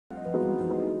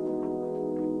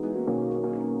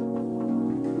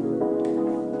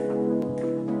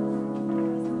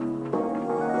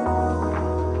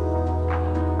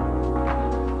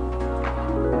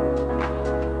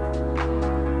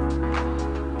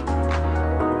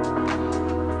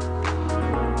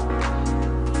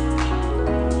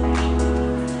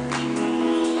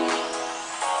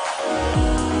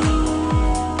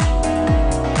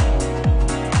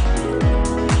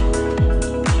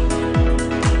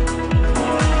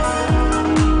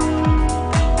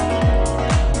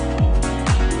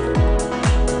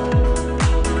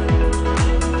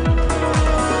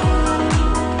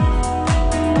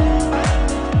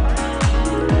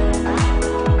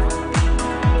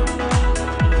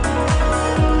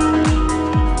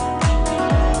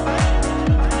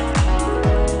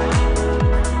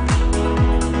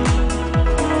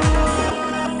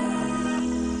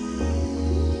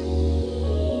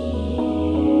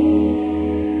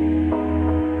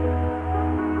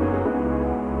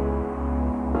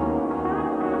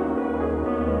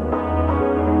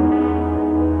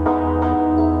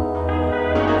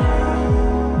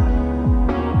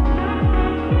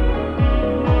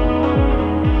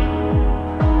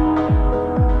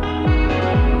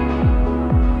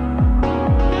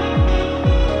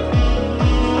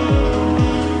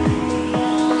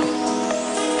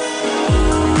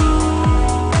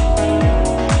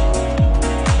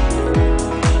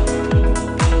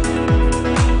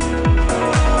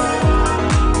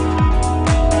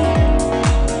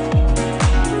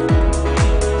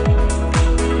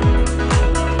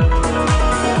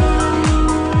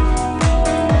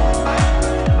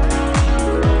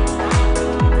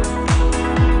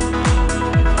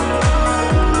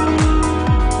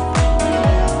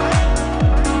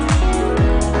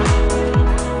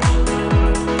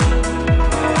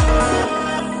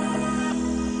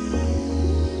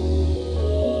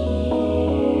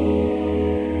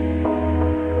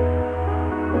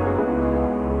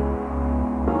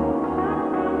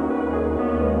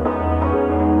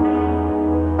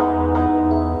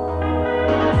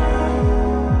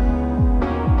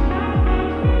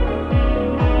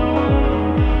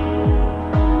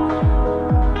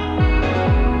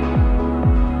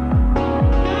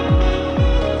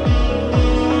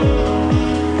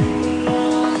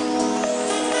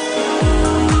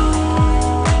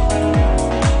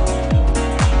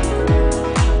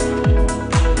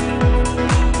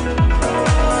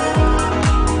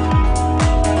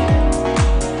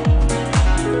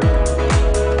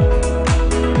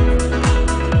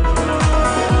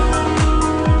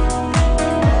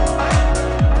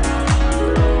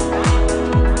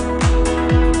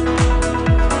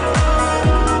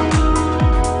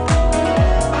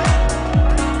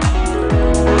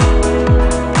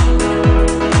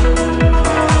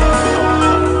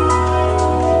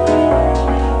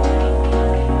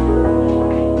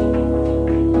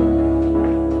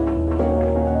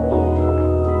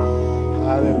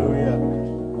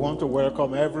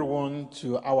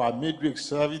to our midweek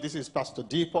service. This is Pastor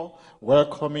Deepo,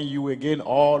 welcoming you again,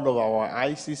 all of our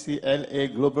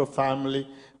ICCLA global family.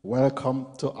 Welcome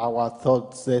to our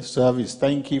Thursday service.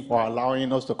 Thank you for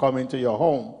allowing us to come into your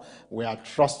home. We are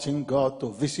trusting God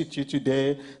to visit you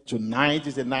today. Tonight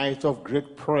is a night of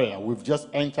great prayer. We've just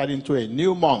entered into a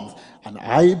new month, and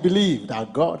I believe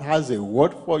that God has a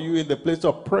word for you in the place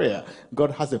of prayer.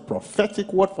 God has a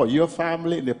prophetic word for your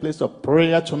family in the place of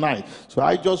prayer tonight. So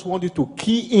I just want you to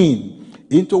key in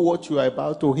into what you are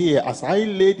about to hear as I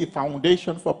lay the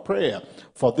foundation for prayer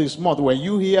for this month. When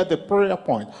you hear the prayer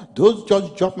point, don't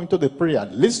just jump into the prayer.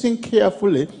 Listen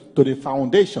carefully to the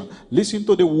foundation. Listen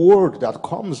to the word that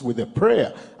comes with the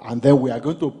prayer, and then we are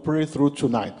going to pray through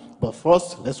tonight. But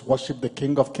first, let's worship the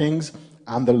King of Kings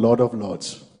and the Lord of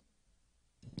Lords.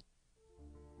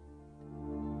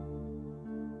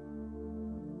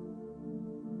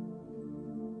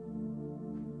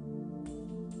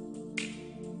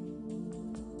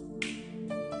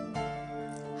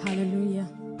 Hallelujah.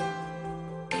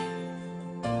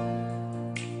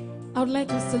 I would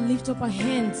like us to lift up our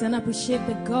hands and appreciate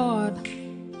the God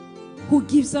who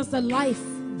gives us the life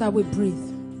that we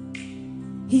breathe.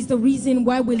 He's the reason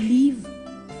why we live.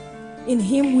 In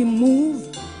Him we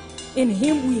move. In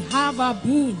Him we have our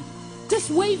being. Just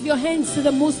wave your hands to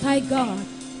the Most High God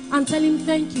and tell Him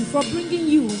thank you for bringing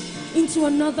you into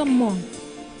another month.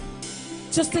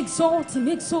 Just exalt Him,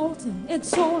 exalt Him,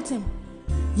 exalt Him.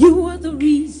 You are the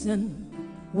reason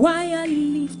why I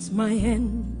lift my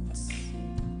hands,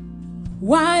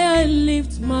 why I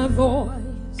lift my voice,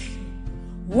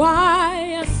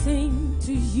 why I sing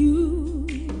to you,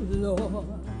 Lord.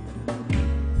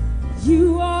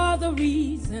 You are the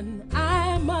reason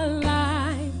I'm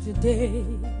alive today,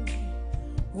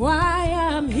 why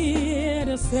I'm here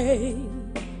to say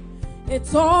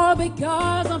it's all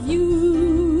because of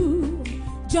you.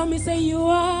 Join me, say you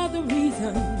are the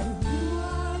reason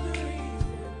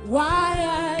why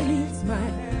I lift my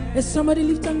hands. Is somebody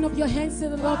lifting up your hands to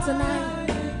the Lord tonight?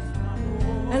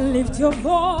 And lift your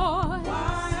voice.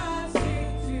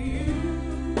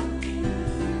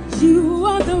 You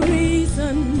are the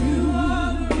reason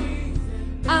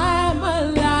I'm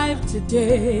alive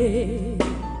today.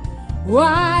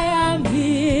 Why I'm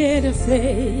here to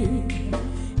say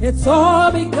it's all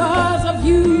because of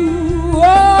you.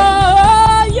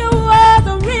 Oh, you are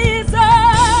the reason.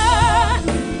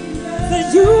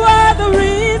 You are the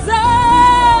reason.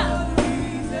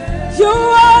 You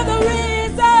are the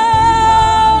reason.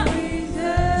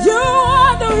 You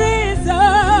are the reason.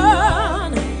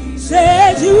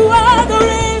 Said you are the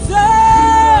reason.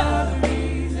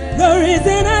 The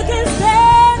reason I can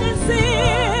stand and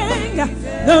sing.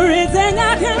 The reason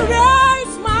I can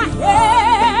raise my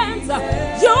hands.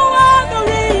 You are the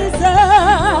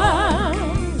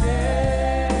reason.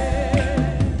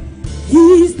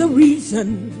 He's the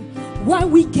reason why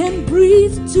we can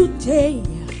breathe today,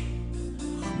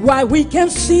 why we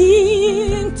can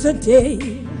sing today,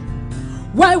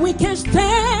 why we can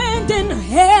stand in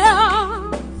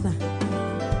health.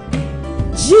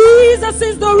 Jesus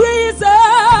is the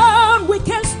reason we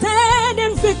can stand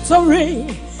in victory.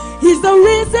 He's the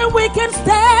reason we can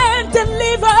stand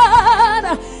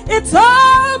delivered. It's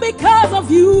all because of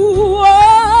you.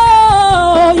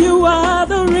 Oh, you are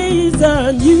the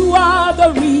reason. You are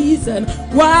the reason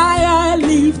why I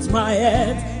lift my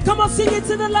hands. Come on, sing it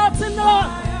to the Lord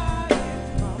tonight.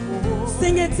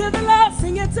 Sing it to the Lord.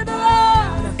 Sing it to the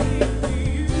Lord.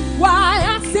 Why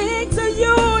I sing to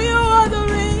you. You are the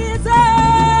reason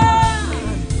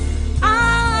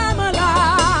I'm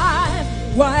alive.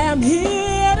 Why I'm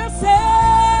here to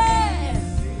say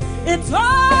it's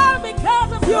all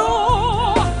because of you.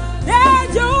 Yeah,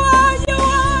 you are, you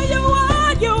are, you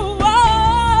are, you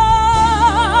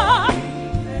are.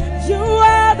 You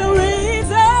are the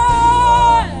reason.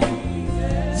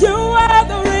 You are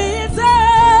the reason.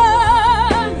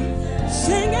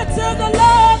 Sing it to the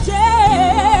Lord,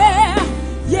 yeah.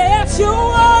 Yes, you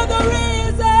are the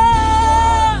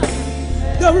reason.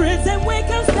 The reason we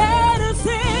can stand and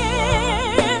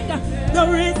sing. The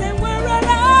reason we're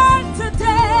alive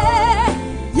today.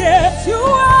 Yes, you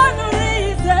are the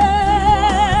reason.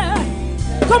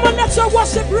 Come on, let your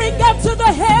worship ring up to the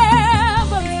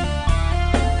heavens.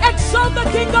 Exalt the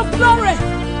King of Glory.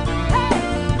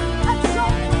 Hey,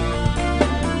 exalt him.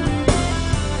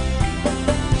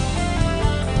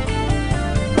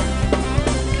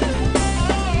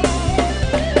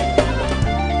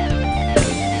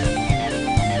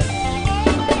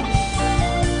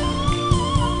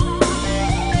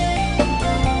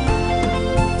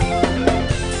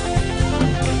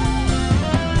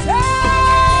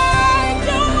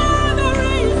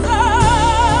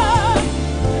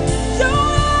 You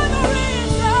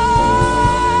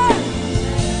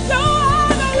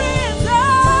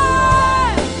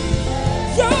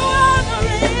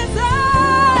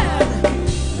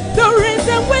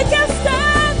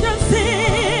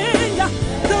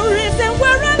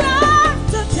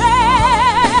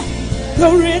The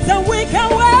reason we can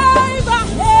wave our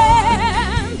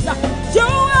hands. You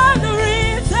are the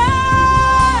reason.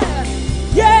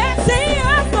 Yes, He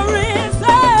is the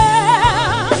reason.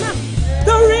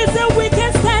 The reason we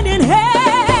can stand in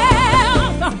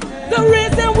health. The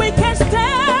reason we can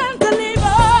stand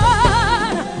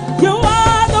delivered. You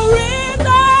are the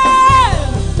reason.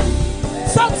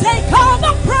 So take all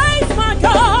the praise, my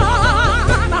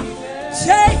God.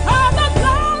 Take all the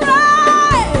glory.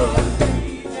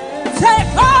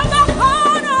 Take all the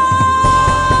honor.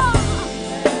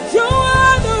 You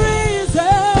are the reason.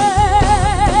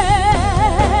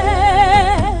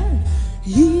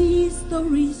 He's the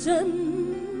reason.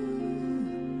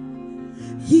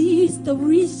 He's the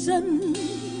reason.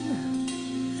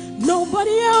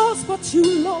 Nobody else but you,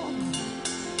 Lord.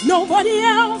 Nobody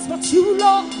else but you,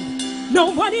 Lord.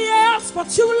 Nobody else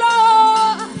but you,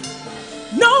 Lord.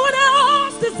 No one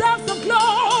else deserves the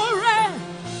glory.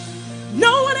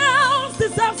 No one else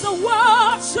deserves the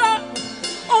worship.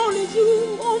 Only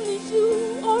you, only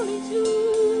you, only you,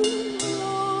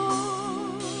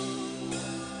 Lord.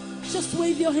 Just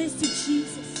wave your hands to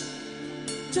Jesus.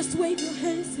 Just wave your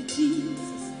hands to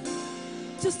Jesus.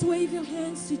 Just wave your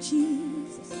hands to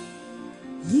Jesus.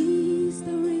 He's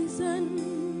the reason.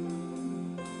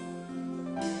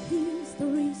 He's the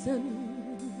reason.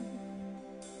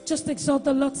 Just exalt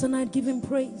the Lord tonight. Give Him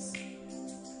praise.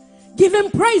 Give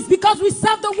Him praise because we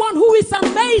serve the one who is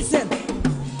amazing.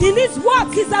 In His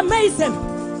words, He's amazing.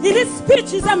 In His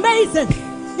speech, He's amazing.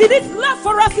 In His love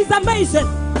for us, He's amazing.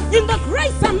 In the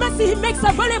grace and mercy He makes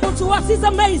available to us, He's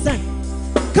amazing.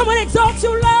 Come on, exalt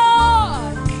you,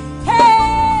 Lord.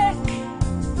 Hey.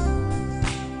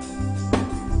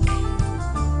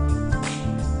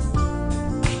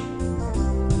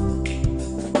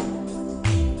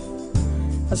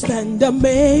 I stand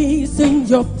amazed in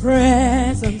your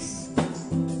presence.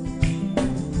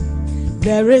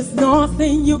 There is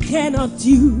nothing you cannot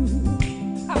do.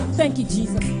 Thank you,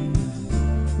 Jesus.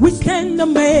 We stand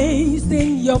amazed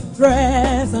in your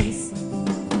presence.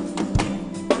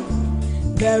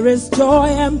 There is joy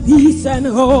and peace and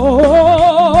hope.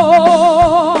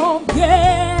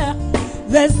 Yeah,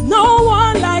 there's no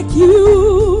one like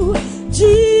you,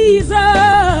 Jesus.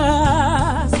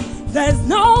 There's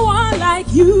no one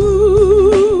like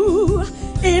you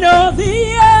in all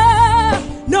the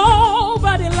earth.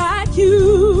 Nobody like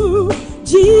you,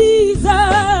 Jesus.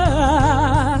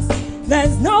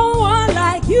 There's no one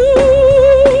like you.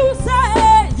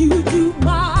 Say you do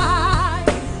mine.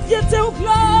 You do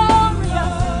glorious.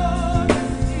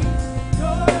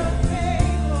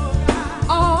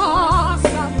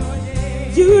 Awesome.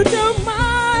 You do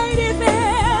mighty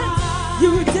things.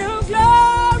 You do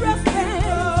glorious things.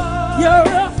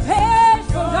 You're a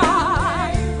faithful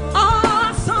God.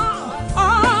 Awesome.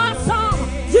 Awesome.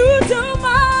 You do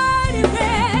mighty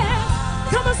things.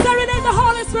 Come on, serenade the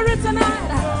Holy Spirit tonight.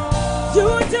 You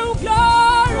do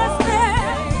glorious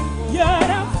things. You're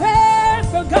a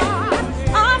faithful God.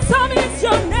 Awesome is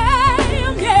your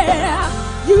name, yeah.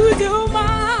 You do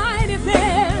mighty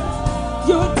things.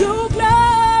 You do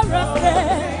glorious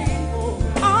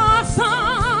things.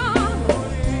 Awesome.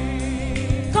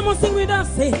 Come on, sing with us.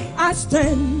 Say, I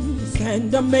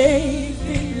stand amazed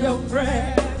in your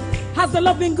prayer. Has the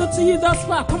Lord been good to you thus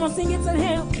far? Come on, sing it to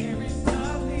Him.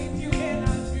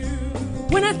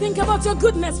 When I think about your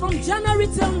goodness from January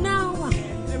till now,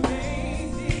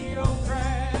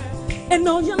 and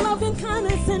all your loving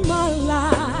kindness in my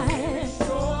life.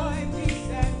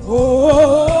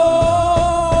 Oh,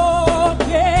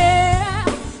 yeah.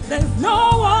 There's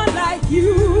no one like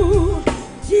you,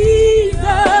 Jesus.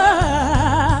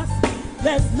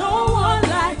 There's no one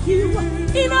like you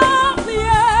in all the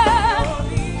earth.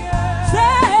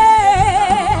 Say,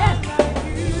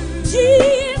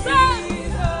 Jesus.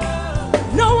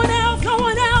 No one else, no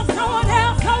one else, no one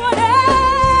else, no one else.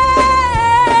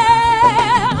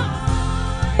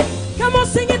 Come on,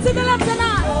 sing it to the left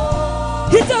tonight.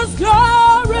 He does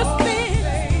glorious things.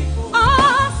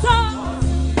 Awesome.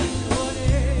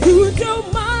 You do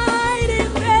mighty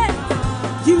things.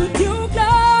 You do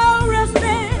glorious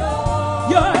things.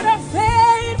 You're a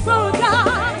faithful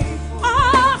God.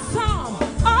 Awesome.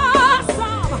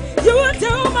 Awesome. You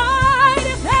do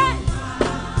mighty things.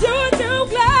 You do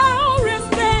glorious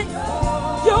things.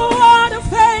 You are the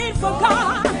faithful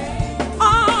God.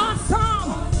 Awesome.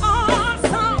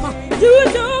 Awesome. You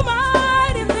do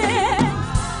mighty things.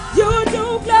 You do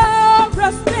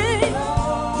glorious things.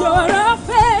 You're a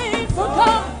faithful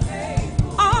God.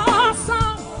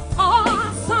 Awesome.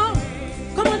 Awesome.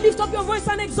 Come on, lift up your voice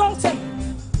and exalt Him.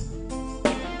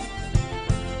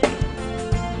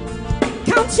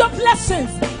 Count your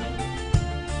blessings.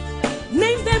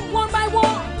 Name them one by one.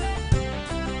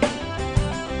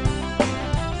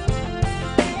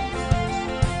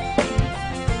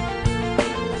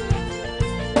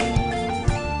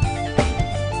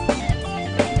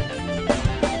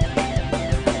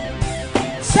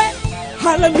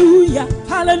 Hallelujah,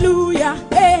 hallelujah,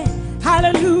 eh.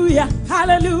 Hallelujah,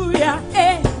 hallelujah,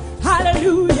 eh.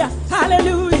 Hallelujah,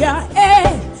 hallelujah,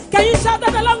 eh. Can you shout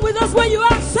that along with us where you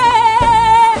are? Say,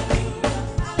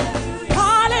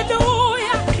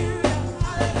 hallelujah,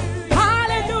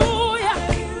 hallelujah.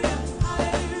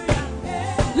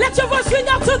 Let your voice ring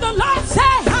out to the Lord. Say,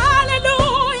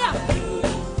 hallelujah,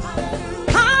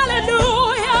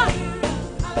 hallelujah,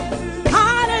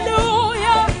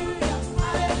 hallelujah,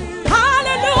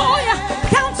 hallelujah.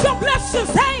 Count your blessings.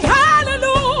 Say,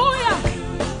 hallelujah,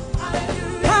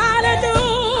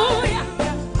 hallelujah,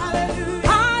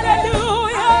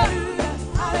 hallelujah.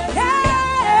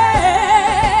 Yeah.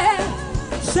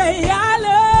 Say, I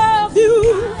love you.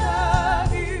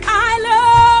 I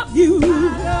love you.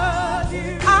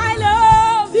 I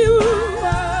love you.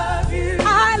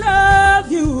 I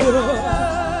love you.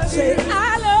 Say,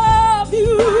 I love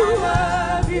you.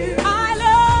 I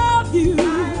love you.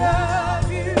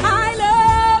 I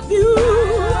love you.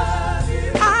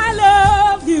 I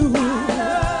love you.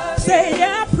 Say,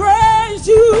 I praise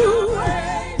you.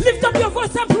 Lift up your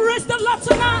voice and praise the Lord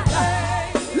tonight.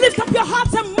 Lift up your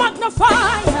heart and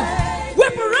magnify.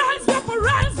 Weaponize,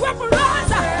 weaponize, weaponize.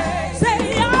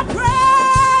 Say, I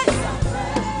praise.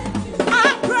 I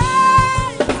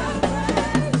praise.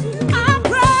 I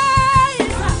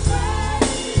praise.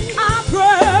 I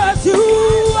praise you.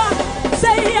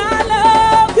 Say, I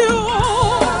love you.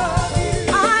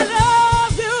 I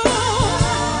love you.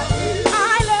 I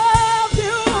love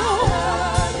you.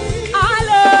 I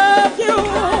love you.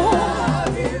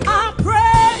 I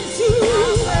praise you.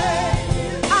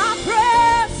 I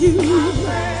praise you.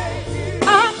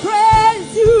 I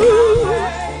praise you.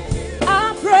 I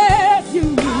praise you.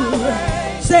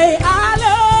 Say, I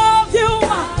love you.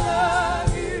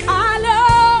 I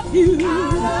love you.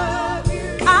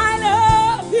 I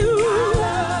love you.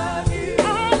 I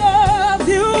love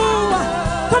you.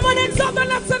 Come on, exalt the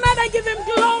Lord tonight and give him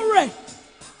glory.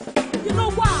 You know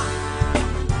why?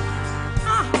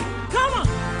 Come on.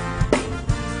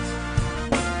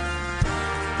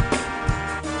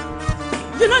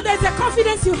 You know there's a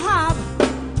confidence you have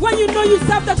when you know you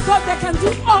serve the God that can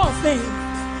do all things.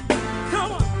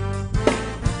 Come on.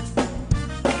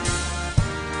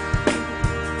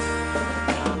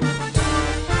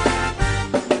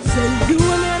 Say, you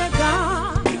are not a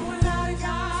God. You are not a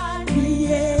God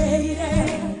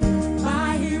created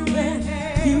by human.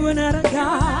 You are not a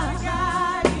God.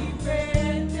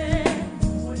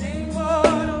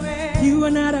 You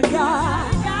are not a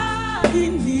God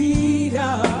in need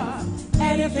of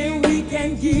anything we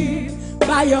can give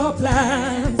by your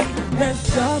plans.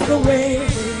 That's just the way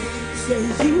it is.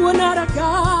 Say, you are not a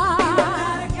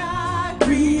God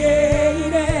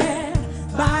created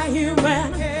by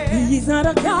human. He's not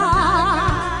a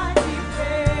God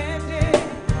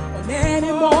on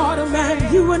any mortal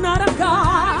man. You are not a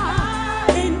God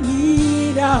in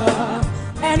need of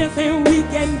anything we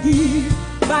can give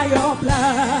by your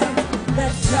blood.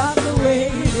 That's just the way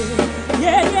it is.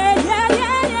 Yeah, yeah, yeah,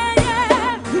 yeah, yeah,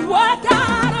 yeah. You are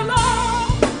God alone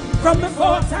from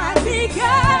before time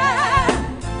began.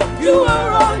 You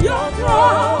are on your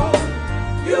throne.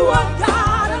 You are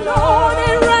God alone.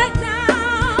 And right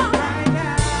now,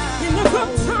 in the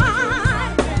good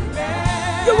time,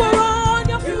 you are on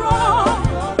your throne.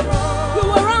 You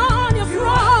are on your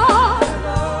throne.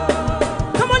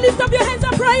 Come on, lift up your hands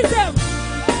and praise him.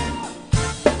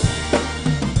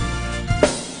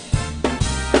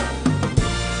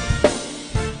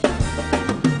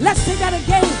 Let's say that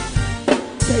again.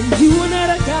 Say, you are not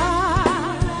a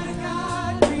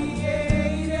God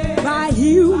created by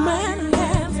human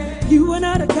hands. You are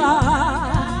not a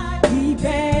God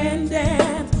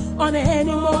dependent on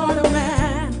any mortal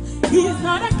man. He is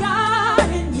not a God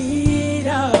in need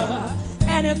of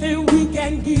anything we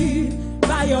can give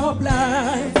by your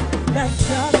blood. That's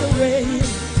just the way it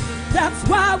is. That's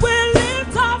why we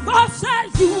lift our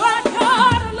voices. You are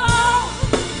God alone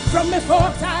from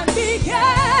before time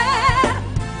began.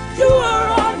 You are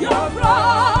on your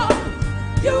throne.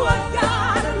 You are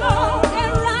God alone.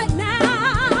 And right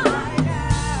now,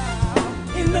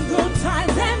 in the good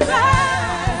times and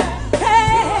bad,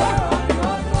 hey,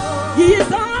 he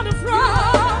is on the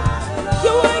throne.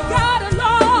 You are God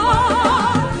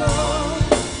alone.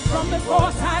 From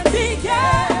before time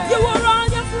began, you are on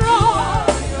your throne.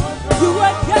 You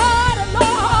are God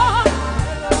alone.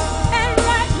 And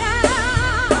right now,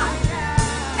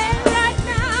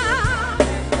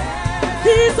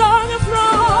 he's on the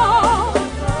throne.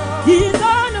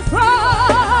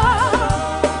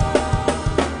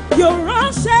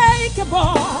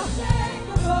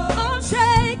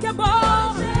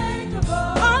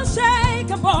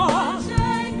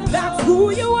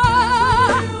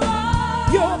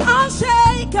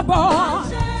 unshakable.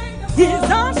 He's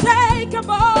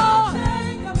unshakable.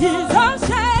 He's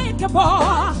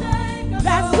unshakable.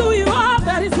 That's who you are.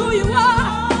 That is who you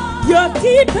are. You're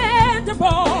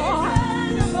dependable.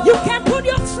 You can put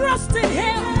your trust in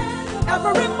Him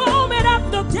every moment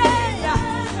of the day.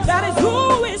 That is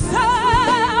who we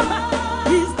serve.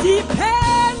 He's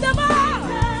dependable.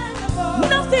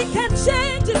 Nothing can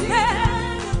change His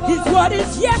name. His word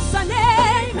is yes and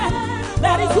amen.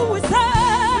 That is who we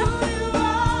serve.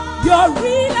 You're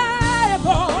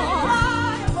reliable.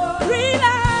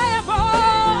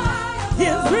 Reliable.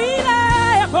 He's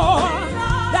reliable.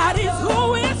 That is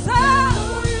who we serve.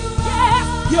 Yes,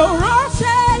 you're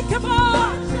unshakable.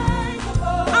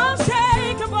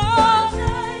 Unshakable.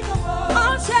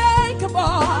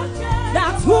 Unshakable.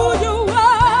 That's who you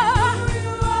are.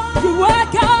 You are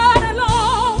God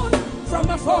alone from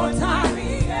before time.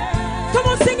 Come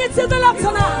on, sing it to the Lord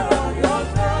tonight.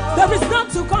 There is none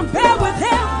to compare with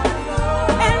Him.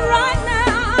 And right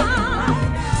now,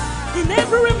 in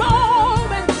every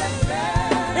moment,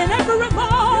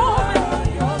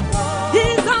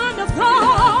 He's on the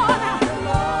throne.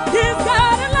 He's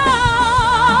God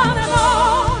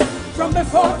alone. From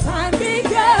before time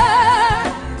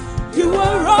began, you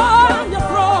were on the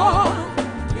throne.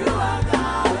 You are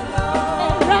God alone.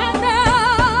 And right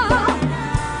now,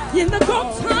 in the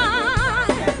good time,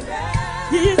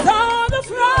 He's on the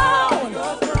throne.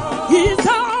 He's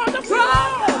on the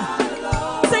throne.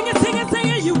 Sing it, sing it, sing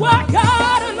it. You are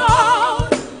God alone.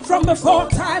 From before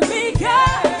time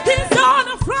began, He's on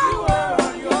the throne.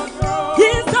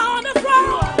 He's on the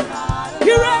throne.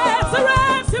 He reigns, He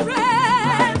reigns, He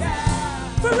reigns.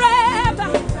 Forever.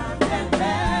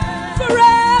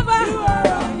 Forever.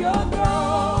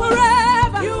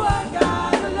 Forever. You are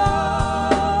God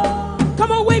alone.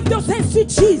 Come on, wave those hands to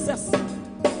Jesus.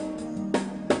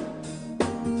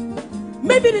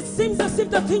 Maybe it seems as if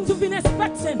the things you've been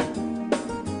expecting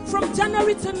from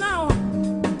January to now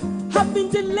have been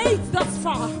delayed thus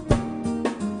far.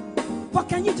 But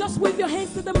can you just wave your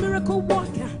hands to the miracle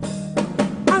worker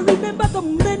and remember the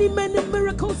many, many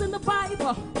miracles in the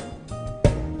Bible?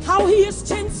 How He has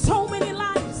changed so many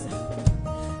lives.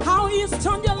 How He has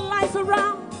turned your life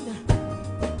around.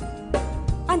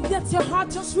 And let your heart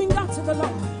just ring out to the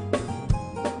Lord.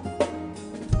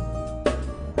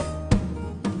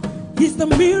 He's the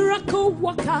miracle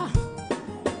worker.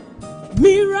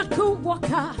 Miracle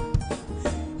worker.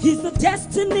 He's the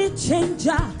destiny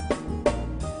changer.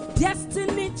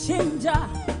 Destiny changer.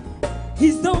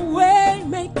 He's the way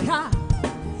maker.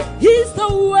 He's the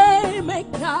way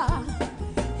maker.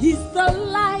 He's the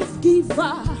life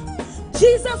giver.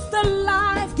 Jesus the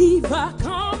life giver.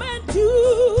 Come and do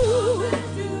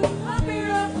a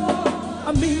miracle.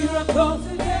 A miracle.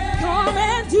 Come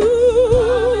and do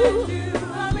a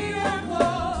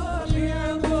miracle.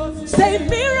 Say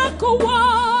miracle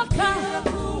worker.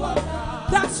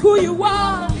 That's who you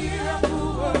are.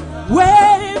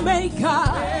 Way maker.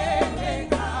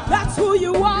 That's who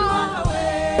you are.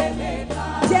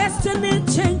 Destiny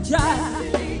changer.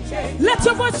 Let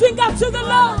your voice ring out to the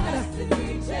Lord.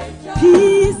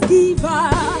 Peace giver.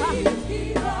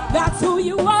 That's who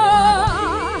you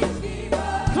are.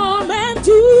 Come and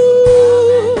do.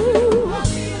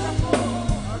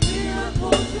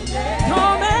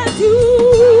 Come and do.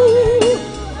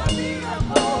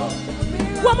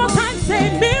 One more time,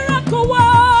 say miracle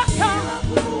worker.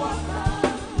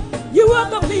 You are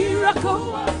the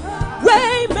miracle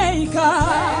way maker.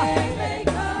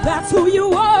 That's who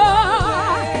you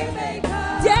are.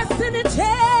 Destiny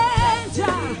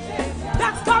changer.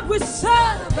 That's God we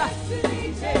serve.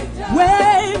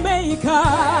 Way maker.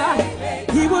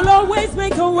 He will always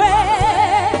make a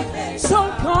way. So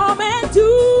come and do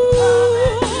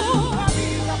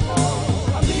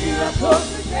a miracle.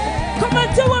 Come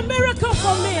and do a miracle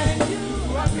for me.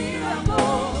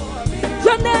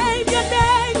 Your name, your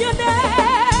name, your name.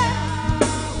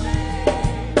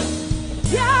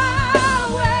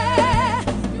 Yahweh.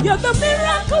 You're the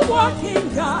miracle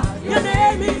working God. Your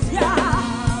name is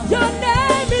Yah. Your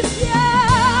name is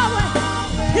Yahweh.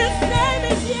 His name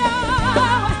is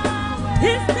Yahweh.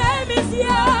 His name is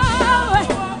Yahweh.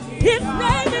 His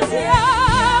name is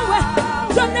Yahweh.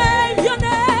 Your name, your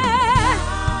name.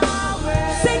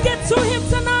 Sing it to Him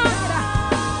tonight.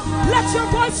 Let your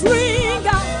voice ring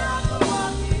out.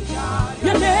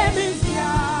 Your name is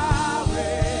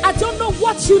Yahweh. I don't know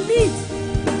what you need.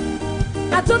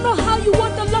 I don't know how you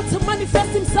want the Lord to manifest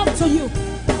Himself to you.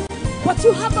 But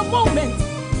you have a moment.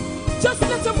 Just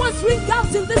let your voice ring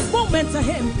out in this moment to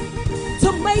Him.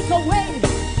 To make a way.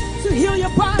 To heal your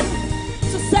body.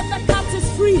 To set the captives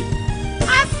free.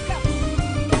 Ask Him.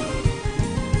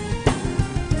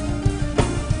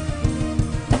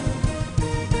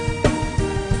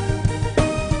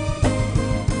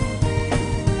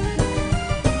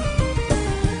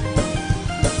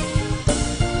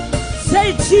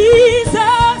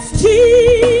 Jesus,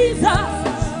 Jesus,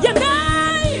 your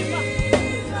name.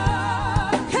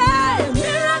 Hey,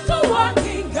 miracle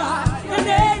working God, your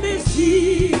name is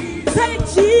Jesus. Say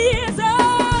Jesus,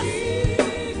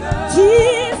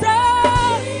 Jesus,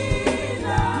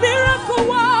 miracle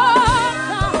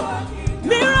worker,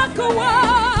 miracle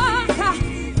worker,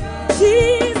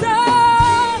 Jesus,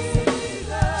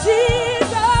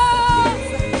 Jesus.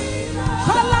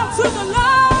 Call out to the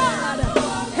Lord.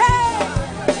 Hey,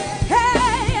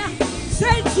 hey,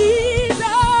 say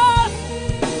Jesus,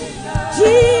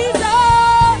 Jesus,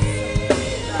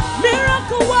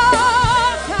 miracle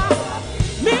worker,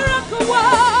 miracle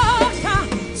worker.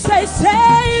 Say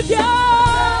Savior,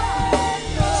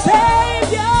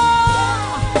 Savior.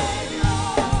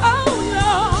 Oh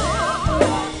Lord,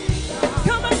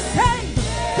 come and save,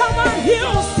 come and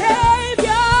heal,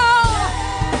 Savior.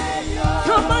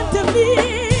 Come and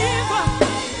deliver,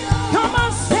 come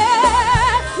and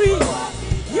set free.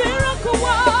 Miracle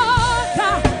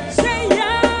worker, say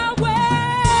Yahweh,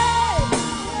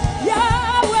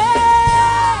 Yahweh,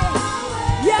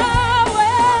 Yahweh.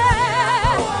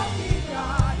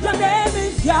 Your name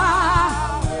is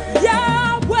Yahweh,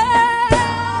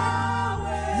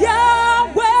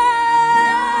 Yahweh,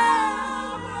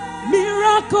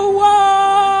 miracle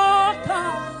worker.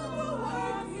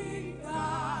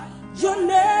 Your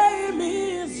name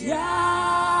is Yahweh.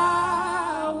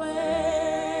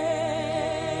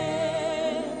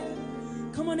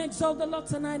 Come on, exalt the Lord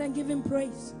tonight and give him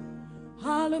praise.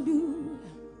 Hallelujah.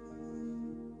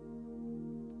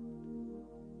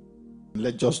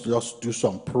 Let's just do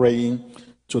some praying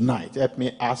tonight. Let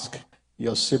me ask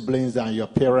your siblings and your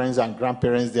parents and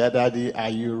grandparents the other day, are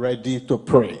you ready to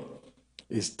pray?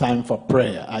 It's time for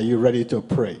prayer. Are you ready to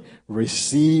pray?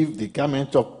 Receive the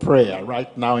garment of prayer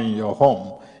right now in your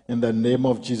home. In the name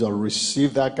of Jesus,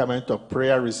 receive that garment of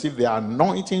prayer. Receive the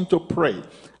anointing to pray.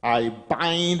 I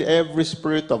bind every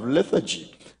spirit of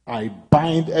lethargy. I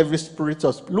bind every spirit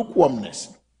of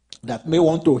lukewarmness that may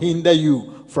want to hinder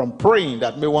you from praying,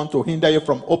 that may want to hinder you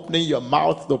from opening your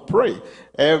mouth to pray.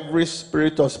 Every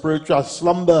spirit of spiritual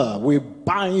slumber, we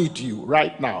bind you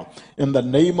right now in the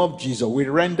name of Jesus. We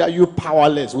render you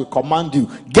powerless. We command you,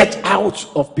 get out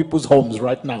of people's homes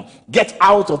right now. Get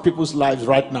out of people's lives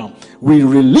right now. We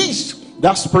release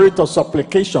that spirit of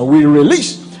supplication. We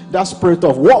release that spirit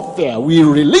of warfare. We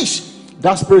release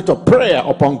that spirit of prayer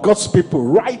upon God's people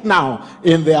right now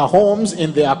in their homes,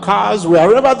 in their cars,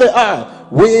 wherever they are,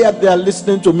 where they are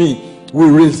listening to me. We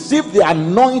receive the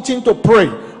anointing to pray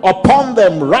upon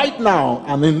them right now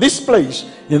and in this place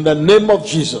in the name of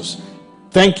Jesus.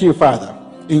 Thank you, Father.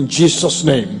 In Jesus'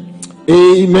 name,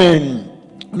 amen.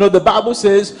 You know, the Bible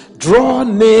says, draw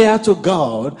near to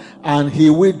God and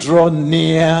he will draw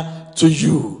near to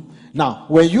you. Now,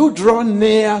 when you draw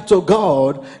near to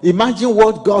God, imagine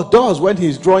what God does when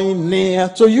he's drawing near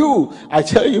to you. I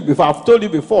tell you before, I've told you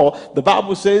before, the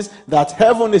Bible says that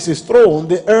heaven is his throne,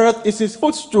 the earth is his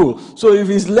footstool. So if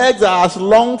his legs are as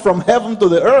long from heaven to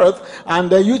the earth, and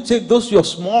then you take those your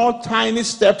small tiny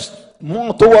steps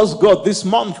more towards God this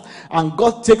month, and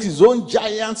God takes his own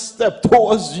giant step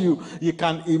towards you, you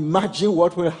can imagine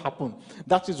what will happen.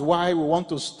 That is why we want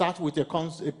to start with a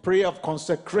prayer of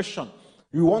consecration.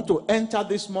 You want to enter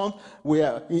this month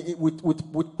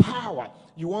with power.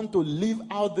 You want to live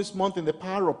out this month in the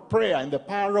power of prayer, in the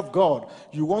power of God.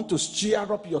 You want to stir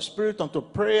up your spirit unto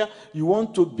prayer. You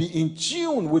want to be in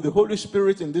tune with the Holy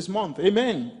Spirit in this month.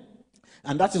 Amen.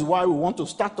 And that is why we want to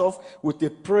start off with a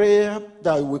prayer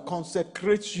that will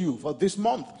consecrate you for this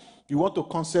month. You want to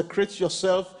consecrate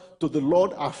yourself to the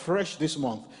Lord afresh this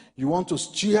month. You want to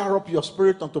stir up your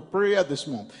spirit unto prayer this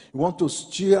month. You want to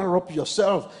stir up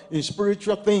yourself in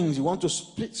spiritual things. You want to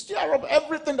stir up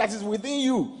everything that is within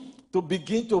you to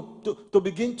begin to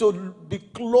be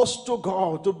close to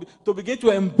God, to begin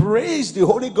to embrace the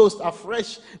Holy Ghost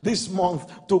afresh this month,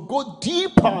 to go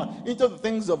deeper into the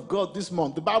things of God this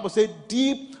month. The Bible says,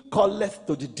 deep calleth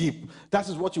to the deep. That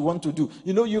is what you want to do.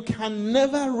 You know, you can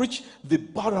never reach the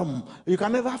bottom. You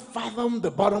can never fathom the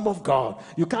bottom of God.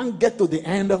 You can't get to the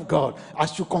end of God.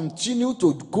 As you continue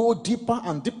to go deeper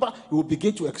and deeper, you will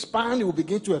begin to expand, you will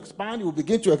begin to expand, you will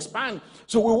begin to expand.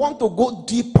 So we want to go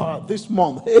deeper this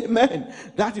month. Amen.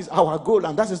 That is our goal,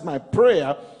 and that is my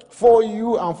prayer for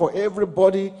you and for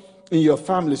everybody in your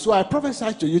family. So I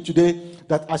prophesy to you today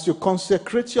that as you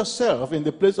consecrate yourself in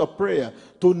the place of prayer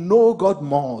to know God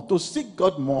more, to seek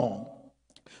God more,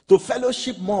 to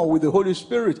fellowship more with the Holy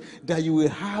Spirit, that you will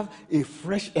have a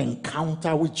fresh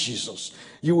encounter with Jesus.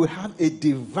 You will have a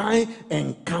divine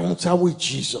encounter with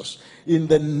Jesus in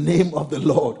the name of the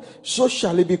Lord. So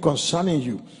shall it be concerning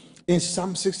you. In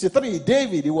Psalm 63,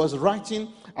 David, he was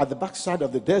writing at the backside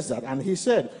of the desert, and he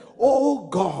said, "Oh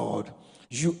God,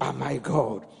 you are my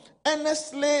God.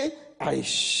 Earnestly I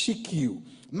seek you.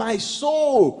 My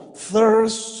soul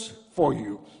thirsts for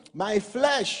you. My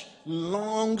flesh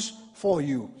longs for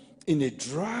you in a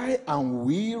dry and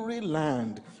weary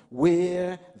land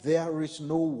where there is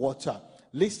no water."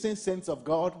 Listen, saints of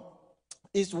God,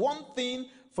 it's one thing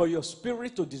for your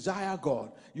spirit to desire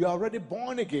God. You are already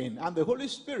born again, and the Holy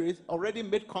Spirit already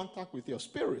made contact with your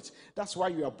spirit. That's why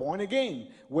you are born again.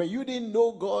 When you didn't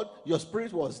know God, your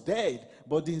spirit was dead.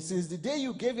 But since the day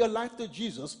you gave your life to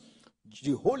Jesus,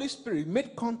 the Holy Spirit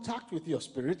made contact with your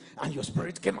spirit, and your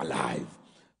spirit came alive.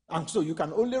 And so you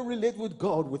can only relate with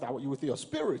God with your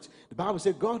spirit. The Bible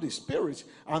says God is spirit,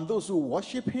 and those who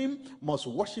worship him must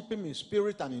worship him in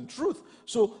spirit and in truth.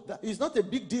 So it's not a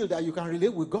big deal that you can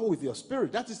relate with God with your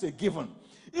spirit. That is a given.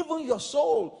 Even your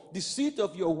soul, the seat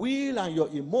of your will and your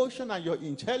emotion and your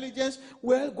intelligence,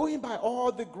 well, going by all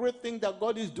the great things that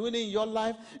God is doing in your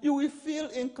life, you will feel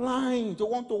inclined to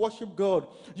want to worship God.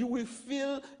 You will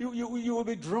feel, you will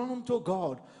be drawn to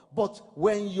God. But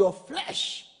when your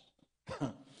flesh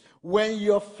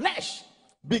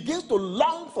begins to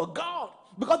long for God,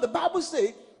 because the Bible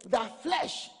says that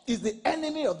flesh is the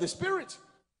enemy of the spirit,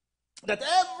 that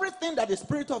everything that the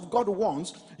Spirit of God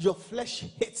wants, your flesh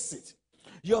hates it.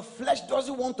 Your flesh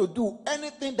doesn't want to do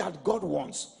anything that God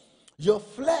wants. Your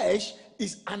flesh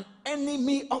is an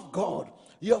enemy of God.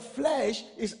 Your flesh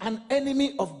is an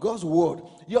enemy of God's word.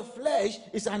 Your flesh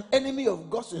is an enemy of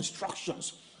God's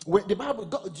instructions. When the Bible,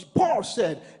 Paul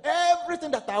said,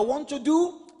 everything that I want to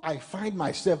do, I find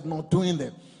myself not doing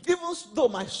them. Even though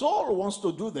my soul wants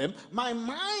to do them, my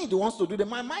mind wants to do them.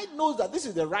 My mind knows that this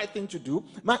is the right thing to do.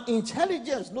 My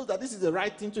intelligence knows that this is the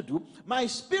right thing to do. My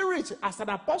spirit, as an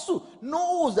apostle,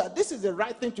 knows that this is the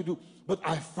right thing to do. But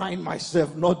I find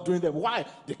myself not doing them. Why?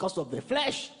 Because of the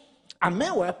flesh. And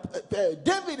meanwhile,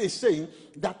 David is saying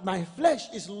that my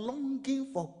flesh is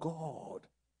longing for God.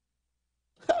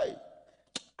 Hey,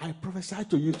 I prophesy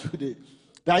to you today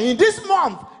that in this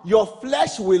month, your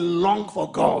flesh will long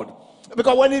for God.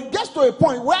 Because when it gets to a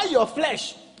point where your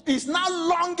flesh is now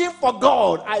longing for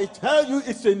God, I tell you,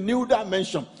 it's a new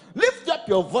dimension. Lift up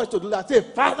your voice to do that. Say,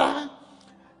 Father,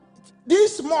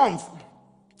 this month,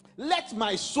 let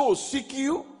my soul seek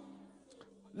you.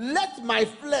 Let my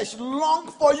flesh long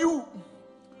for you.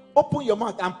 Open your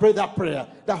mouth and pray that prayer.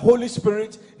 The Holy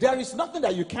Spirit, there is nothing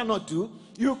that you cannot do.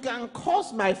 You can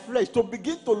cause my flesh to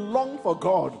begin to long for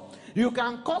God. You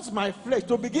can cause my flesh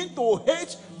to begin to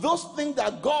hate those things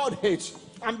that God hates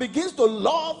and begins to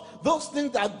love those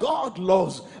things that God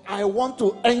loves. I want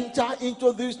to enter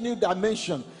into this new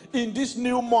dimension in this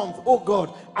new month. Oh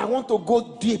God, I want to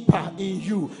go deeper in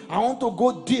you. I want to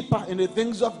go deeper in the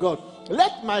things of God.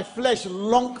 Let my flesh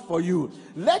long for you.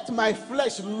 Let my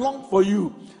flesh long for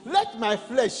you. Let my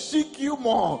flesh seek you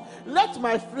more. Let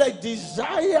my flesh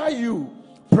desire you.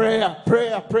 Prayer,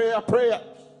 prayer, prayer, prayer.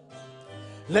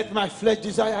 Let my flesh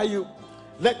desire you.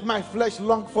 Let my flesh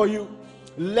long for you.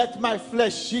 Let my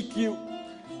flesh seek you.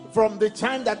 From the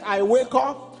time that I wake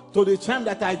up to the time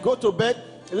that I go to bed,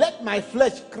 let my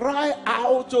flesh cry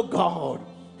out to God.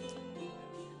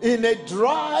 In a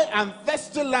dry and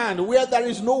thirsty land where there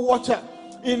is no water.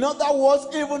 In other words,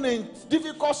 even in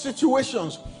difficult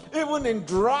situations, even in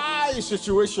dry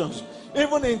situations,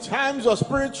 even in times of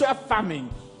spiritual famine,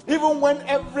 even when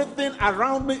everything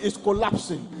around me is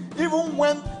collapsing, even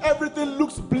when everything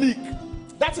looks bleak.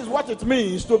 That is what it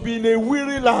means to be in a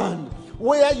weary land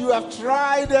where you have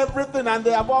tried everything and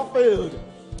they have all failed.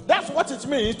 That's what it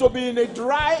means to be in a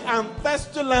dry and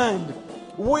thirsty land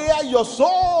where your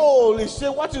soul is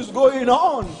saying, what is going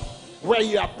on? Where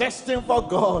you are thirsting for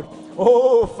God.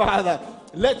 Oh, Father,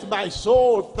 let my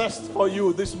soul thirst for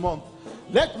you this month.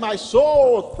 Let my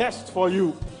soul thirst for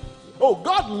you. Oh,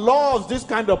 God loves this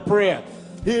kind of prayer.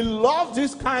 He loves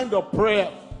this kind of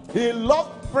prayer. He loves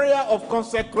prayer of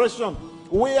consecration,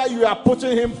 where you are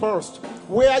putting him first,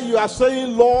 where you are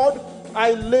saying, Lord,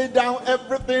 I lay down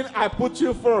everything, I put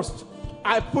you first.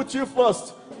 I put you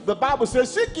first. The Bible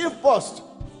says, seek ye first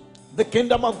the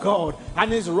kingdom of God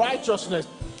and his righteousness,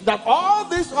 that all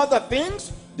these other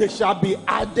things, they shall be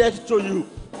added to you.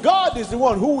 God is the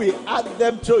one who will add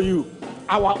them to you.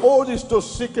 Our own is to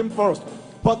seek him first,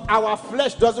 but our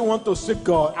flesh doesn't want to seek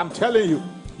God. I'm telling you,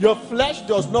 your flesh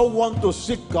does not want to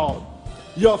seek God.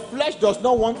 Your flesh does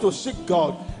not want to seek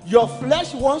God. Your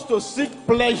flesh wants to seek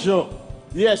pleasure.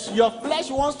 Yes, your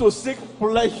flesh wants to seek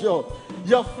pleasure.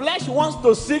 Your flesh wants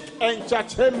to seek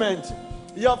entertainment.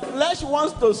 Your flesh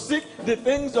wants to seek the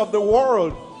things of the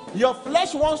world. Your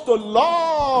flesh wants to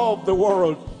love the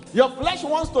world. Your flesh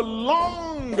wants to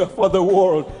long long for the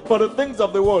world, for the things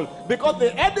of the world, because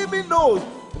the enemy knows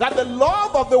that the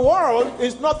love of the world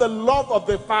is not the love of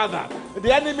the Father.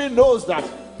 The enemy knows that.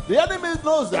 The enemy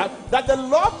knows that the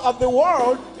love of the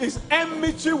world is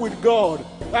enmity with God.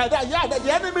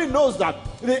 The enemy knows that.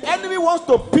 The enemy wants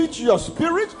to pitch your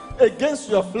spirit against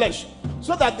your flesh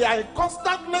so that they are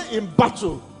constantly in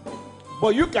battle.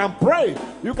 But you can pray.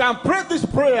 You can pray this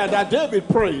prayer that David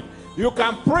prayed. You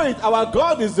can pray it. Our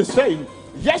God is the same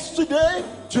yesterday,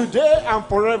 today, and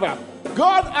forever.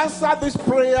 God answered this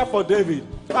prayer for David.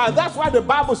 That's why the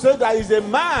Bible says that he's a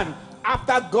man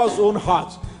after God's own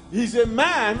heart. He's a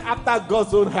man after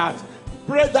God's own heart.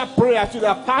 Pray that prayer to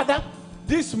the Father.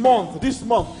 This month,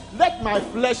 let my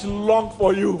flesh long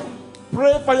for you.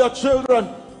 Pray for your children.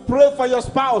 Pray for your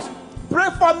spouse. Pray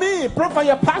for me. Pray for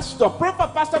your pastor. Pray for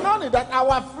Pastor Noni, that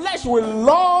our flesh will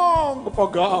long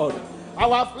for God.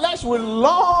 Our flesh will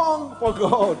long for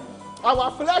God.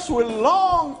 Our flesh will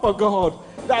long for God.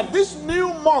 That this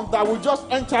new month that we just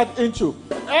entered into,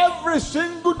 every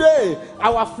single day,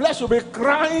 our flesh will be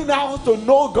crying out to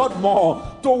know God more,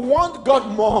 to want God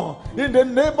more. In the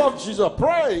name of Jesus,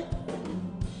 pray.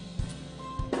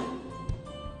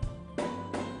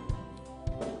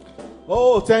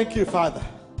 Oh, thank you, Father.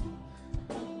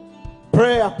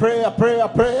 Prayer, prayer, prayer,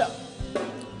 prayer.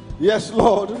 Yes,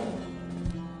 Lord.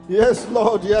 Yes,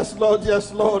 Lord. Yes, Lord.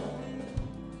 Yes, Lord.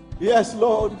 Yes,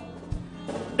 Lord.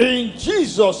 In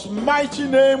Jesus' mighty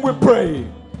name we pray.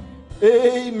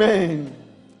 Amen.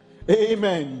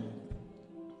 Amen.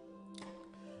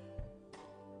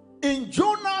 In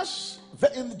Jonah's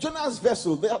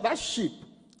vessel, that ship,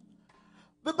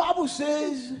 the Bible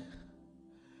says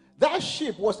that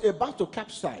ship was about to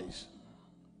capsize.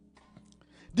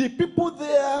 The people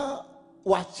there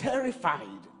were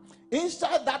terrified.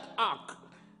 Inside that ark,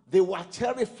 they were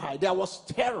terrified. There was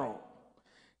terror.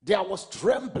 There was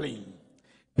trembling.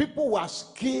 People were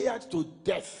scared to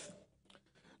death.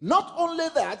 Not only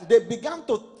that, they began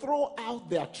to throw out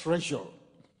their treasure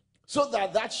so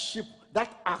that that ship,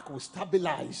 that ark will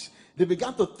stabilize. They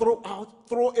began to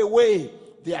throw away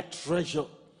their treasure.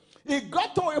 It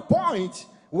got to a point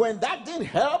when that didn't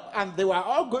help and they were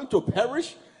all going to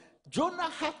perish. Jonah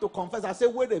had to confess and say,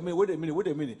 wait a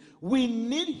minute. We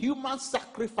need human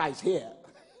sacrifice here.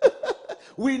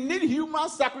 We need human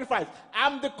sacrifice.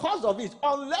 I'm the cause of it.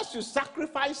 Unless you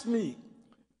sacrifice me,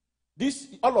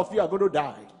 all of you are going to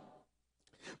die.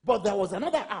 But there was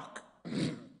another ark,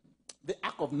 the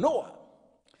ark of Noah.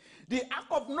 The ark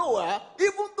of Noah,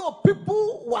 even though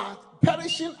people were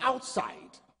perishing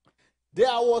outside, there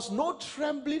was no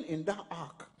trembling in that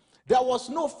ark. There was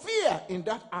no fear in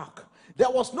that ark. There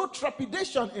was no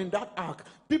trepidation in that ark.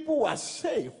 People were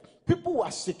safe. People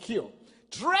were secure.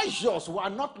 Treasures were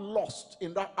not lost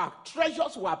in that ark.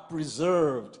 Treasures were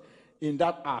preserved in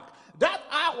that ark. That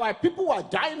ark, while people were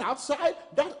dying outside,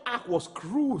 that ark was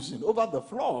cruising over the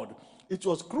flood. It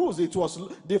was cruising.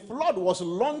 The flood was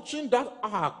launching that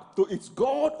ark to its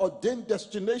God-ordained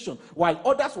destination while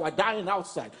others were dying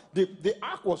outside. The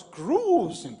ark was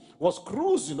cruising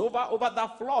over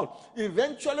that flood.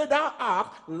 Eventually, that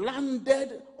ark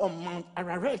landed on Mount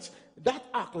Ararat. That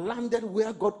ark landed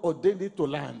where God ordained it to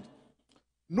land.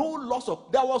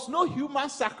 There was no human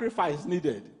sacrifice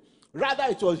needed. Rather,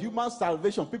 it was human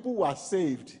salvation. People were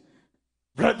saved.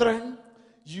 Brethren,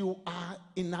 you are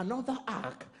in another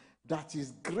ark that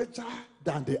is greater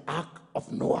than the ark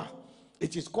of Noah.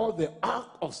 It is called the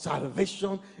ark of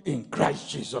salvation in Christ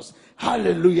Jesus.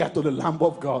 Hallelujah to the Lamb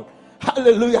of God.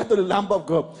 Hallelujah to the Lamb of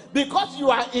God. Because you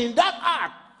are in that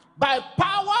ark by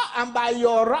power and by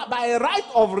right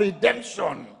of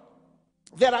redemption.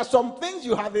 There are some things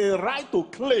you have a right to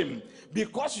claim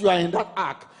because you are in that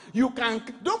ark.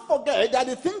 Don't forget that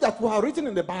the things that were written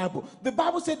in the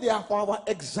Bible said they are for our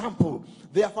example,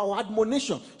 they are for our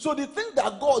admonition. So the thing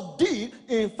that God did,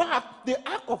 in fact, the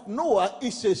ark of Noah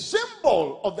is a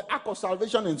symbol of the ark of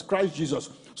salvation in Christ Jesus.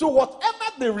 So whatever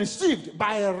they received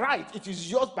by right, it is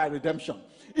yours by redemption.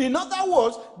 In other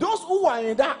words, those who were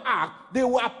in that ark, they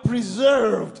were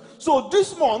preserved. So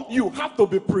this month, you have to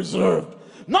be preserved.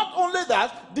 Not only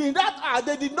that, in that ark,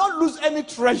 they did not lose any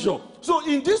treasure. So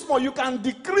in this month, you can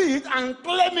decree it and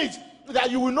claim it that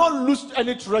you will not lose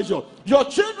any treasure. Your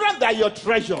children, they are your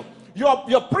treasure.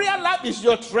 Your prayer life is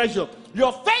your treasure.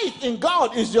 Your faith in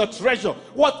God is your treasure.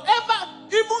 Whatever,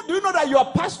 even do you know that your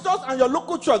pastors and your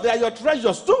local church, they are your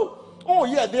treasures too? Oh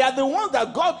yeah, they are the ones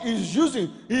that God is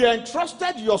using. He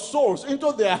entrusted your souls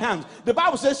into their hands. The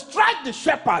Bible says, strike the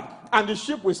shepherd and the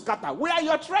sheep will scatter. We are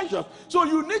your treasures. So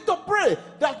you need to pray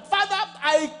that, Father,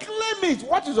 I claim it,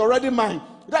 what is already mine.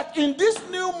 That in this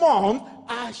new month,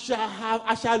 I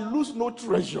shall lose no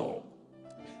treasure.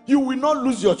 You will not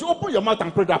lose your children. Open your mouth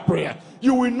and pray that prayer.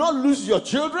 You will not lose your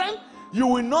children. You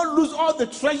will not lose all the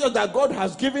treasures that God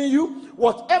has given you.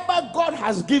 Whatever God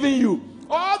has given you,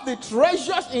 all the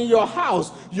treasures in your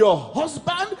house, your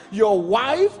husband, your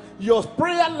wife, your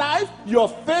prayer life, your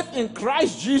faith in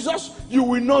Christ Jesus, you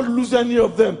will not lose any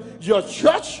of them. Your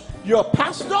church, your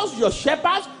pastors, your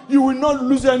shepherds, you will not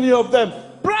lose any of them.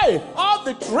 Pray all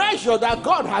the treasure that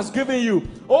God has given you.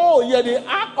 Oh, yeah, the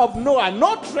ark of Noah,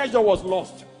 no treasure was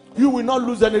lost. You will not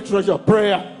lose any treasure.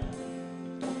 Prayer.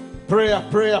 Prayer,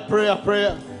 prayer, prayer,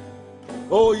 prayer.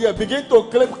 Oh, yeah, begin to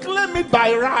claim it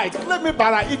by right. Claim it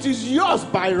by right. It is yours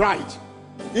by right.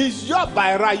 It's yours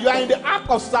by right. You are in the ark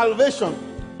of salvation.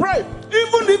 Pray.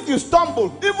 Even if you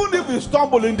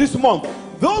stumble in this month,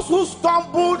 those who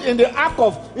stumbled in the ark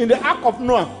of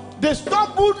Noah, they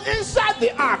stumbled inside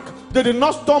the ark. They did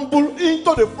not stumble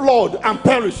into the flood and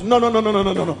perish. No.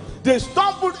 They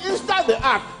stumbled inside the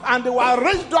ark and they were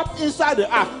raised up inside the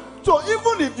ark. So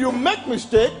even if you make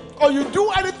mistake or you do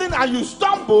anything and you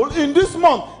stumble in this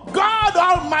month, God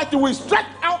Almighty will stretch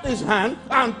out his hand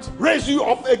and raise you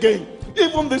up again.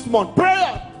 Even this month.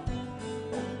 Prayer.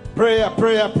 Prayer,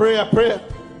 prayer, prayer, prayer.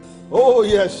 Oh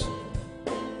yes.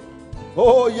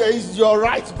 Oh yes, it's your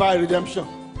right by redemption.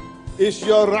 It's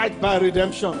your right by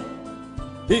redemption.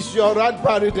 It's your right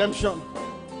by redemption.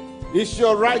 It's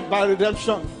your right by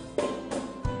redemption.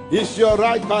 It's your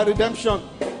right by redemption.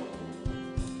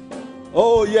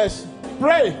 Oh yes.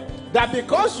 Pray that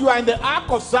because you are in the ark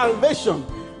of salvation,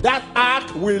 that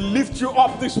ark will lift you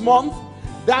up this month.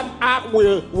 That ark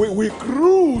will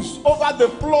cruise over the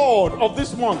flood of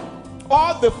this month.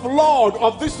 All the flood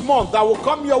of this month that will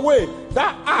come your way,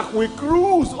 that ark will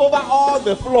cruise over all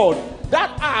the flood.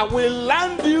 That ark will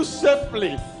land you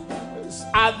safely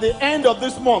at the end of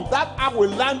this month. That ark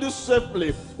will land you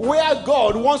safely where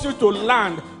God wants you to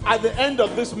land at the end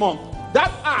of this month.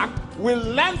 That ark will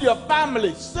land your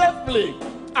family safely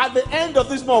at the end of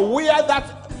this month,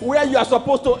 where you are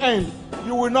supposed to end.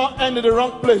 You will not end in the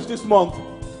wrong place this month.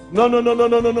 No.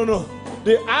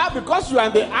 The ark, because you are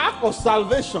in the ark of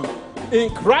salvation in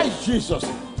Christ Jesus,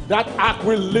 that ark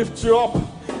will lift you up.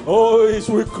 Oh, it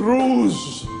will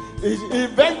cruise.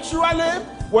 Eventually,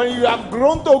 when you have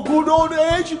grown to good old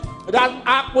age, that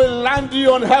ark will land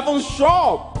you on heaven's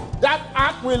shore. That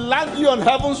ark will land you on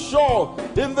heaven's shore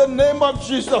in the name of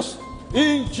Jesus.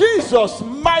 In Jesus'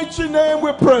 mighty name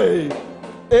we pray.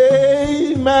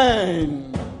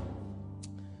 Amen.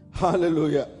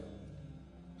 Hallelujah.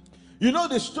 You know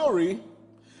the story.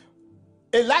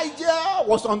 Elijah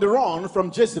was on the run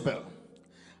from Jezebel.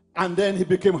 And then he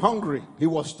became hungry. He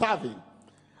was starving.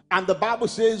 And the Bible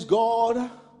says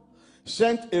God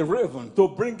sent a raven to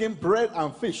bring him bread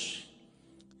and fish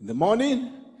in the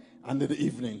morning and in the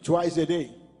evening, twice a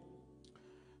day.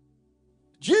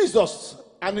 Jesus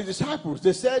and the disciples,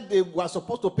 they said they were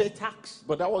supposed to pay tax,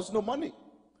 but there was no money,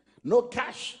 no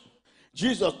cash.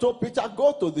 Jesus told Peter,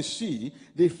 go to the sea.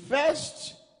 The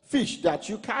first fish that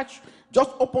you catch,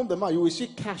 just open the mouth. You will see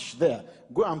cash there.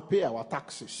 Go and pay our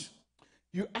taxes.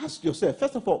 You ask yourself,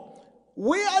 first of all,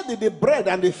 where did the bread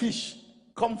and the fish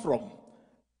come from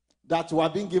that were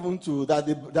being given to that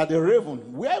the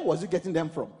raven? Where was he getting them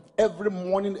from? Every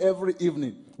morning, every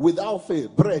evening, without fail,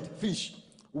 bread, fish.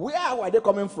 Where were they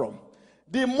coming from?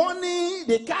 The money,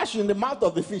 the cash in the mouth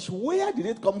of the fish, where did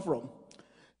it come from?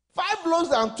 5 loaves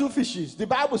and 2 fishes, the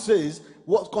Bible says,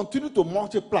 was continue to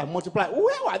multiply.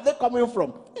 Where were they coming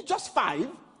from? It's just 5.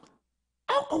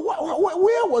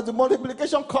 Where was the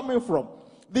multiplication coming from?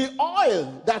 The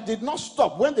oil that did not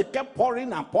stop when they kept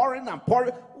pouring and pouring and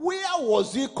pouring, where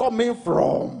was it coming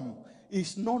from?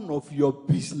 It's none of your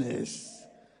business.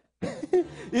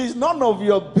 It's none of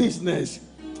your business.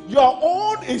 Your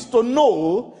own is to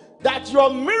know that your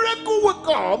miracle will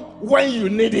come when you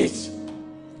need it.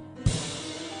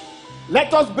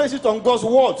 Let us base it on God's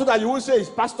word so that you will say it's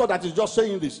pastor that is just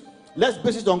saying this. Let's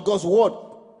base it on God's word.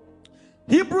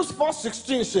 Hebrews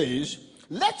 4:16 says,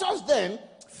 let us then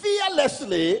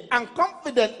fearlessly and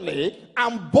confidently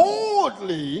and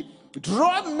boldly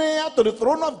draw near to the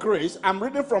throne of grace. I'm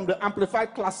reading from the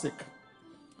Amplified Classic.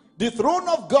 The throne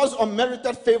of God's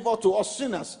unmerited favor to us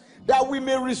sinners, that we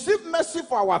may receive mercy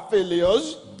for our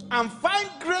failures and find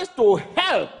grace to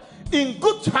help in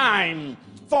good time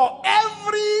for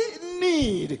every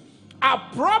need,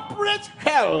 appropriate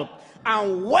help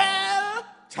and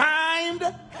well-timed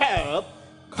help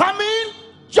coming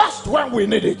just when we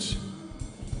need it.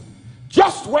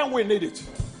 Just when we need it.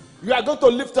 You are going to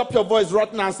lift up your voice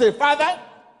right now and say, Father,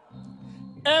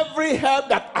 every help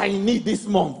that I need this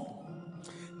month,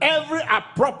 every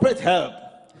appropriate help,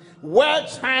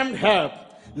 well-timed help,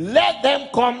 let them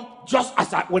come just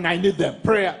as when I need them.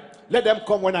 Prayer. Let them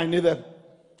come when I need them.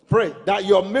 Pray that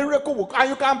your miracle will come. And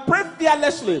you can pray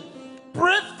fearlessly.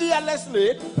 Pray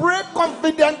fearlessly. Pray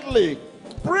confidently.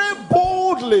 Pray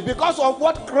boldly because of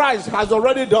what Christ has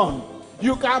already done.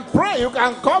 You can pray. You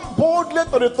can come boldly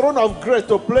to the throne of grace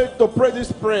to pray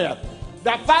this prayer.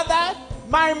 That, Father,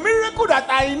 my miracle that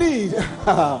I need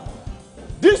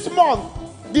this month,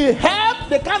 the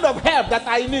kind of help that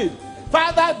I need,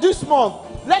 Father, this month,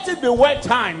 let it be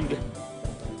well-timed.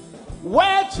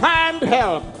 Well-timed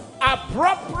help.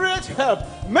 Appropriate help.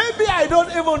 Maybe I don't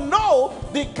even know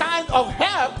the kind of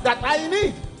help that I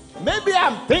need. Maybe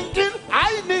I'm thinking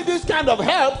I need this kind of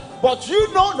help, but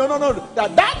you know, no,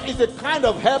 that is the kind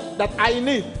of help that I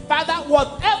need. Father,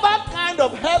 whatever kind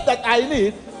of help that I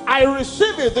need, I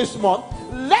receive it this month.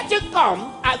 Let it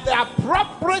come at the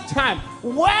appropriate time.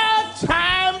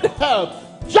 Well-timed help,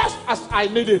 just as I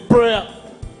need it. Prayer.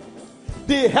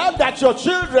 The help that your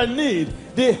children need,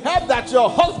 the help that your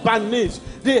husband needs,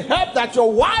 the help that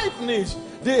your wife needs,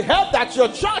 the help that your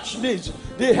church needs,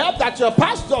 the help that your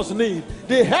pastors need,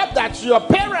 the help that your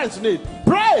parents need.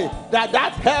 Pray that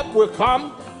that help will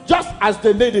come just as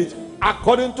they need it,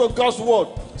 according to God's word.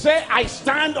 Say, I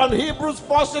stand on Hebrews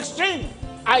 4:16.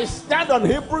 I stand on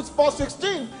Hebrews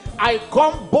 4:16. I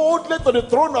come boldly to the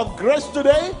throne of grace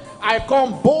today. I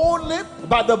come boldly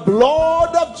by the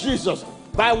blood of Jesus,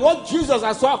 by what Jesus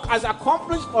has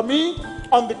accomplished for me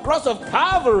on the cross of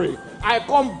Calvary. I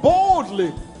come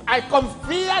boldly. I come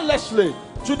fearlessly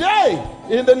today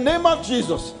in the name of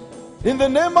Jesus. In the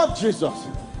name of Jesus.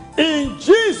 In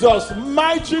Jesus'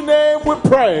 mighty name we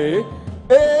pray.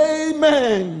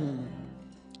 Amen.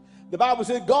 The Bible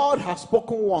says God has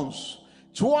spoken once.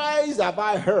 Twice have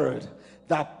I heard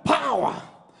that power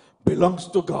belongs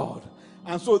to God.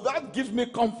 And so that gives me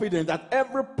confidence that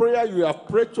every prayer you have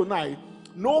prayed tonight,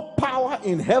 no power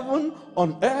in heaven,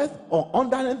 on earth, or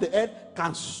underneath the earth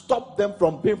can stop them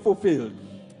from being fulfilled.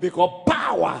 Because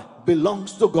power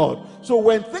belongs to God. So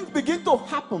when things begin to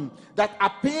happen that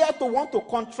appear to want to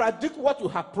contradict what you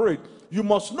have prayed, you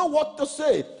must know what to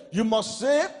say. You must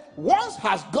say, once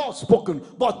has God spoken,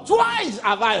 but twice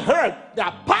have I heard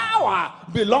that power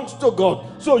belongs to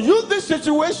God. So you, this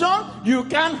situation, you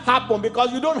can't happen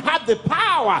because you don't have the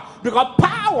power, because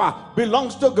power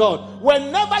belongs to God.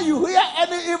 Whenever you hear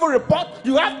any evil report,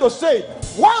 you have to say,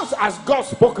 once has God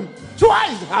spoken,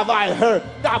 twice have I heard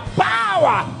that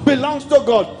power belongs to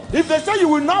God. If they say you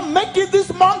will not make it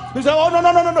this month, you say, oh,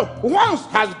 no. Once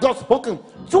has God spoken,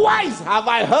 twice have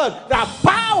I heard that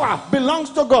power belongs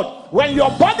to God. When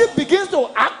your body begins to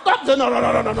act up, say,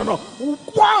 no.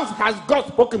 Once has God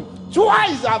spoken,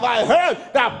 twice have I heard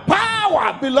that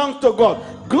power belongs to God.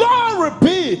 Glory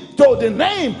be to the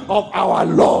name of our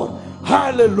Lord.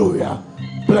 Hallelujah.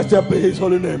 Blessed be his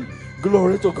holy name.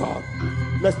 Glory to God.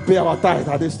 Let's pay our tithe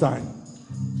at this time.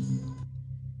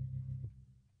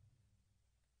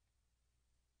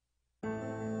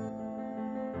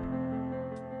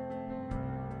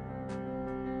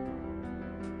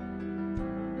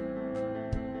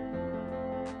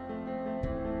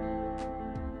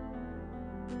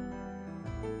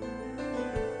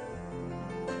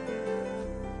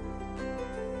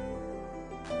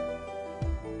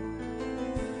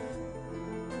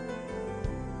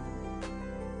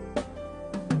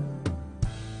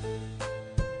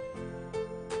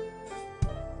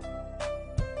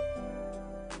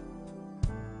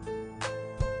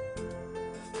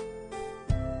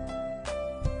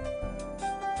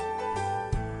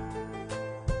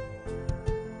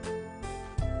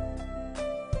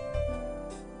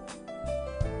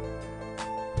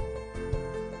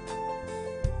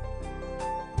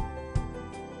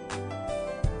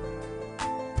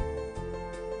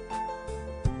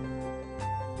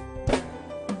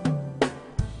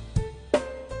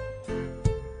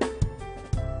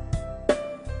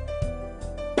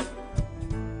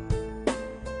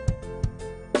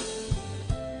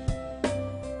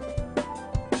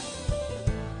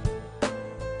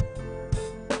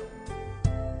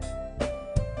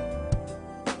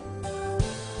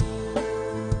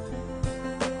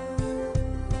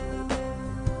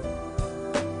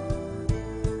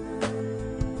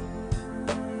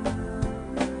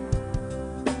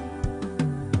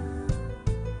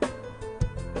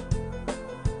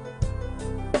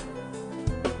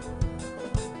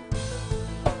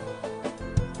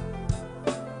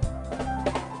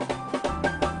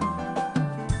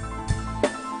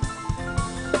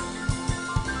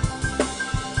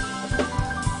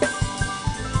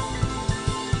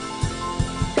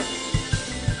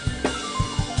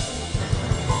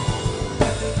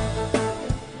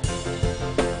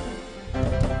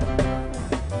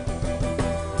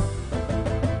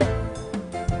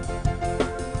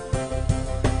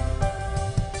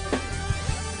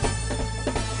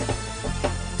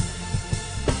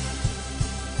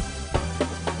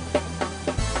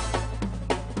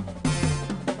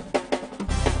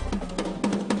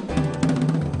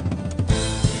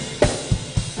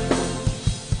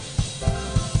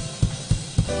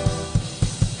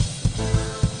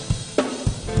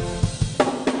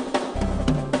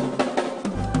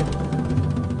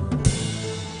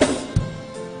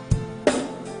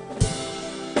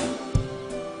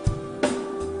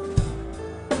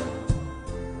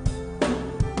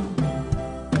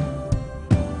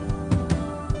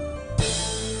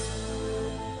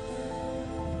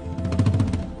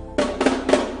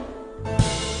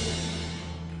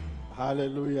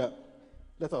 Hallelujah.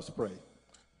 Let us pray.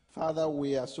 Father,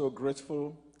 we are so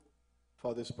grateful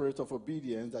for the spirit of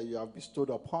obedience that you have bestowed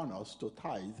upon us to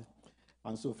tithe.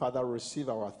 And so, Father, receive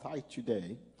our tithe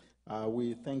today.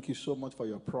 We thank you so much for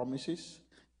your promises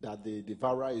that the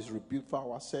devourer is rebuked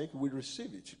for our sake. We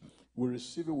receive it. We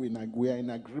receive it. We are in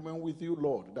agreement with you,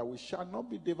 Lord, that we shall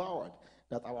not be devoured,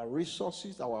 that our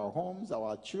resources, our homes,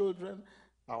 our children,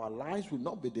 our lives will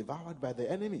not be devoured by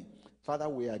the enemy. Father,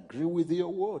 we agree with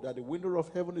your word that the window of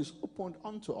heaven is opened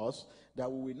unto us, that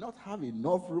we will not have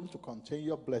enough room to contain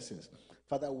your blessings.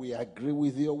 Father, we agree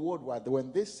with your word.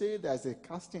 When they say there's a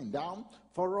casting down,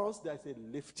 for us there's a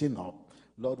lifting up.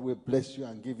 Lord, we bless you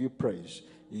and give you praise.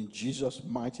 In Jesus'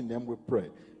 mighty name we pray.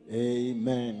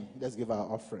 Amen. Let's give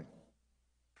our offering.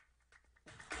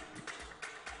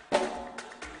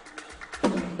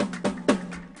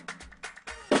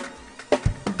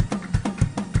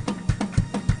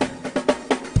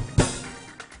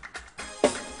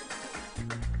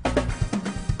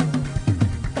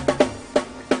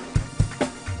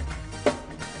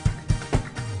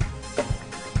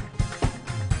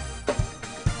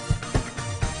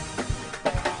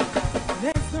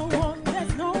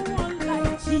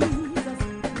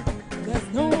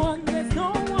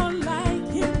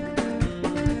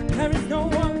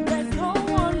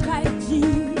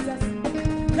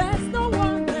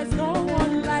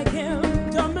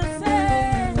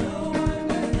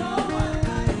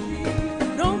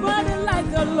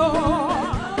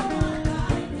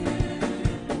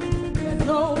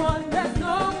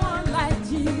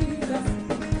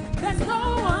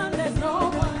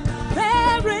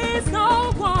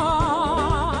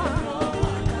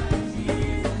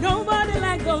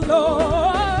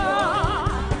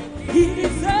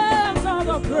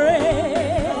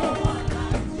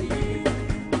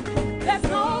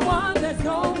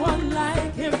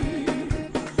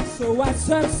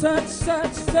 Search.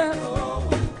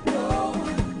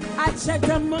 I checked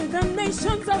among the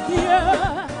nations of the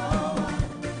earth.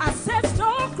 I searched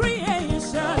all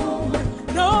creation.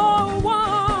 No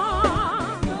one.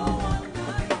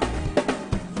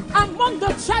 Among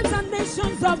the tribes and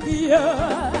nations of the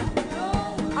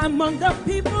earth. Among the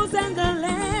peoples and the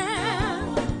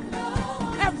land.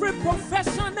 Every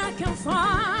profession I can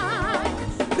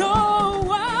find. No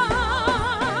one.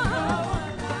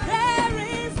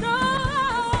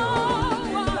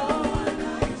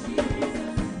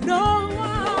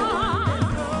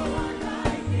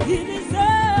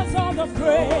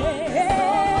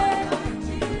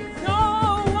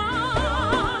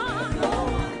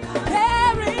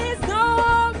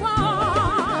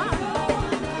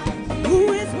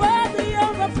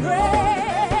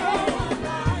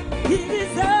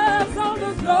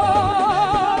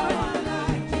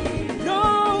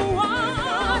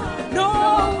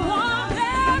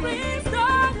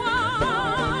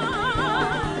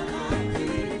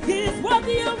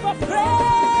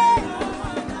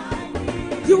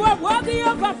 You are worthy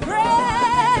of a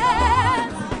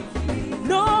praise.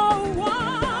 No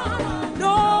one,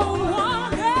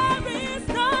 there is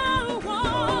no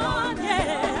one,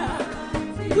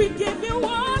 yeah. We give you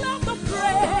all of the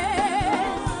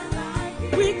praise.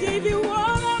 We give you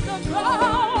all of the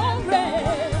glory.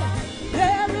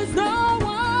 There is no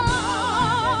one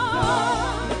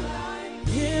like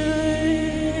him.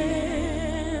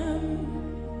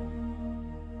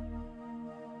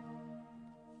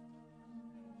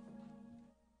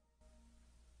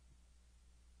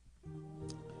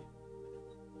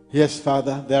 Yes,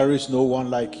 Father, there is no one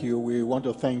like you. We want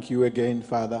to thank you again,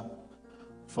 Father,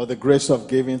 for the grace of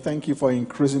giving. Thank you for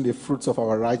increasing the fruits of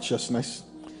our righteousness.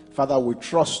 Father, we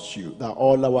trust you that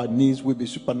all our needs will be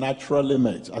supernaturally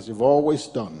met, as you've always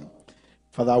done.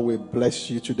 Father, we bless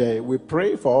you today. We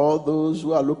pray for all those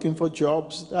who are looking for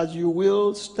jobs, that you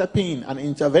will step in and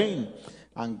intervene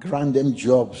and grant them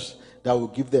jobs that will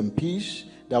give them peace,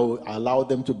 that will allow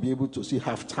them to be able to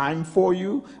have time for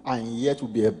you, and yet will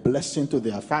be a blessing to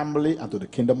their family and to the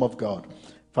kingdom of God.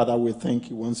 Father, we thank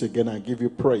you once again and give you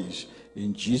praise.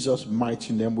 In Jesus'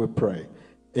 mighty name we pray.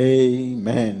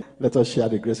 Amen. Let us share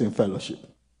the grace in fellowship.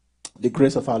 The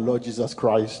grace of our Lord Jesus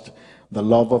Christ, the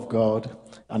love of God,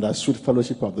 and the sweet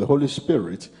fellowship of the Holy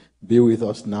Spirit be with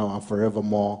us now and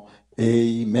forevermore.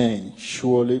 Amen.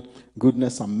 Surely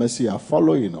goodness and mercy are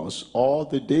following us all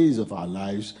the days of our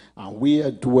lives, and we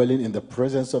are dwelling in the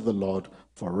presence of the Lord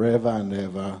forever and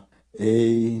ever.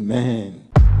 Amen.